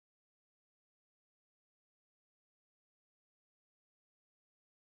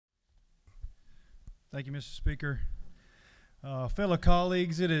Thank you, Mr. Speaker. Fellow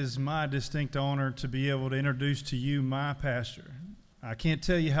colleagues, it is my distinct honor to be able to introduce to you my pastor. I can't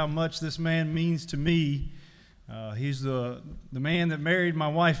tell you how much this man means to me. He's the man that married my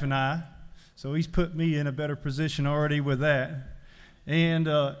wife and I, so he's put me in a better position already with that. And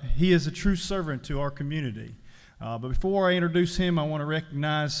he is a true servant to our community. But before I introduce him, I want to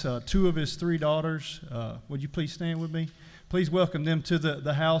recognize two of his three daughters. Would you please stand with me? Please welcome them to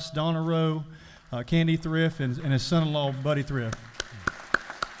the house, Donna Rowe, Candy Thrift, and his son-in-law, Buddy Thrift.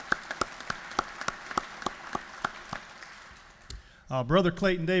 Brother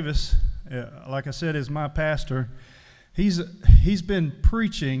Clayton Davis, like I said, is my pastor. He's been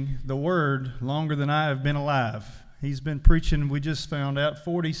preaching the word longer than I have been alive. He's been preaching, we just found out,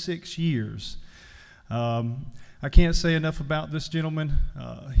 46 years. I can't say enough about this gentleman.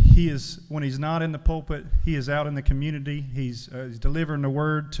 He is, when he's not in the pulpit, he is out in the community. He's delivering the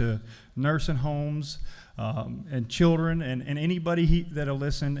word to nursing homes and children and anybody that'll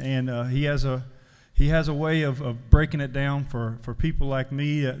listen. And he has a way of breaking it down for people like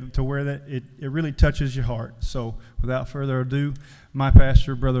me to where that it really touches your heart. So without further ado, my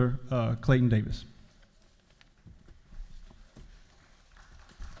pastor, Brother Clayton Davis.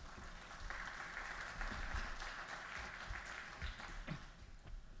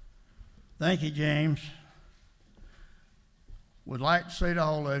 Thank you, James. Would like to say to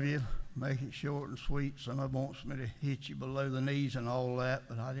all of you, make it short and sweet. Somebody wants me to hit you below the knees and all that,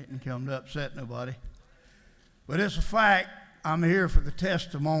 but I didn't come to upset nobody. But it's a fact, I'm here for the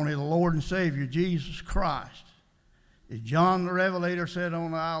testimony of the Lord and Savior, Jesus Christ. As John the Revelator said on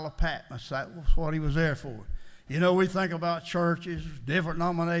the Isle of Patmos, that was what he was there for. You know, we think about churches, different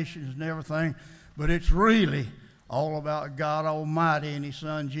denominations and everything, but it's really all about God Almighty and His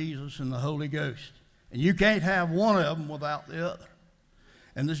Son Jesus and the Holy Ghost. And you can't have one of them without the other.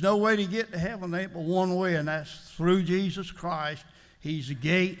 And there's no way to get to heaven, there ain't but one way, and that's through Jesus Christ. He's the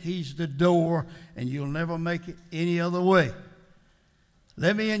gate, He's the door, and you'll never make it any other way.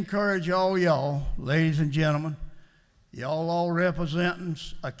 Let me encourage all y'all, ladies and gentlemen, y'all all representing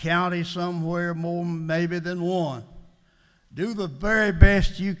a county somewhere more maybe than one. Do the very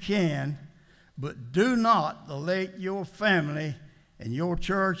best you can, but do not neglect your family and your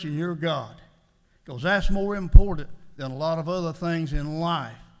church and your God, because that's more important than a lot of other things in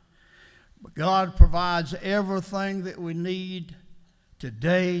life. But God provides everything that we need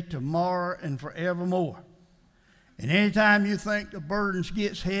today, tomorrow, and forevermore. And anytime you think the burdens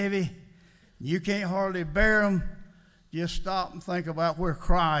gets heavy, you can't hardly bear them, just stop and think about where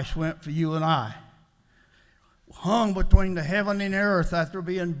Christ went for you and I. Hung between the heaven and the earth after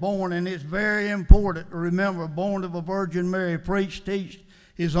being born, and it's very important to remember, born of a Virgin Mary, preached, teached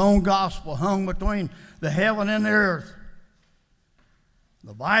His own gospel, hung between the heaven and the earth.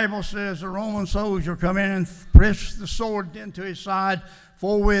 The Bible says the Roman soldier come in and pressed the sword into his side,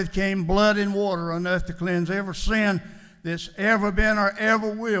 forthwith came blood and water enough to cleanse every sin that's ever been or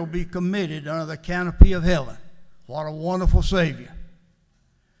ever will be committed under the canopy of heaven. What a wonderful Savior.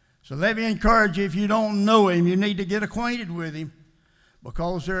 So let me encourage you, if you don't know Him, you need to get acquainted with Him,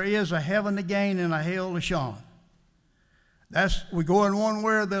 because there is a heaven to gain and a hell to shun. We're going one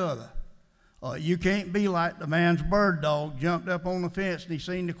way or the other. You can't be like the man's bird dog, jumped up on the fence and he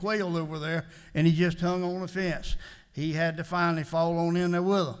seen the quail over there and he just hung on the fence. He had to finally fall on in there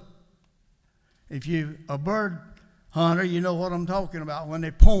with them. If you're a bird hunter, you know what I'm talking about. When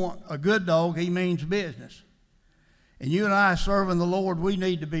they point a good dog, he means business. And you and I serving the Lord, we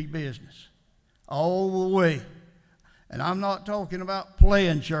need to be business all the way. And I'm not talking about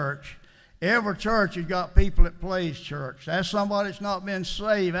playing church. Every church has got people that plays church. That's somebody that's not been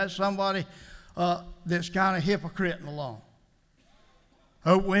saved. That's somebody that's kind of hypocriting along.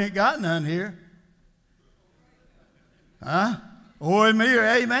 Hope we ain't got none here. Huh? Or me or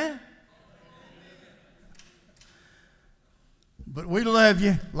amen? But we love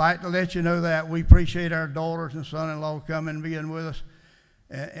you. Like to let you know that. We appreciate our daughters and son-in-law coming and being with us.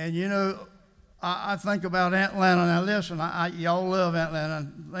 And you know, I think about Atlanta. Now listen, y'all love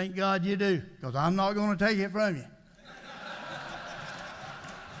Atlanta. Thank God you do, because I'm not going to take it from you.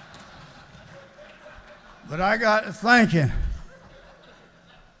 But I got to thinking,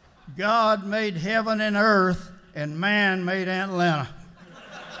 God made heaven and earth, and man made Atlanta.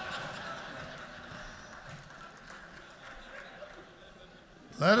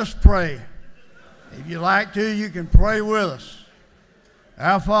 Let us pray. If you like to, you can pray with us.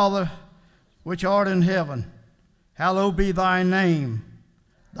 Our Father, which art in heaven, hallowed be thy name.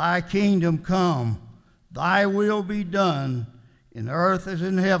 Thy kingdom come, thy will be done, in earth as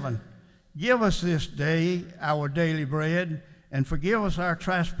in heaven. Give us this day our daily bread, and forgive us our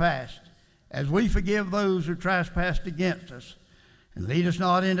trespass, as we forgive those who trespass against us. And lead us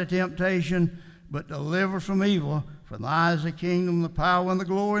not into temptation, but deliver us from evil. For thine is the kingdom, the power, and the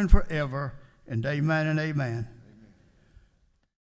glory, and forever. And amen and amen.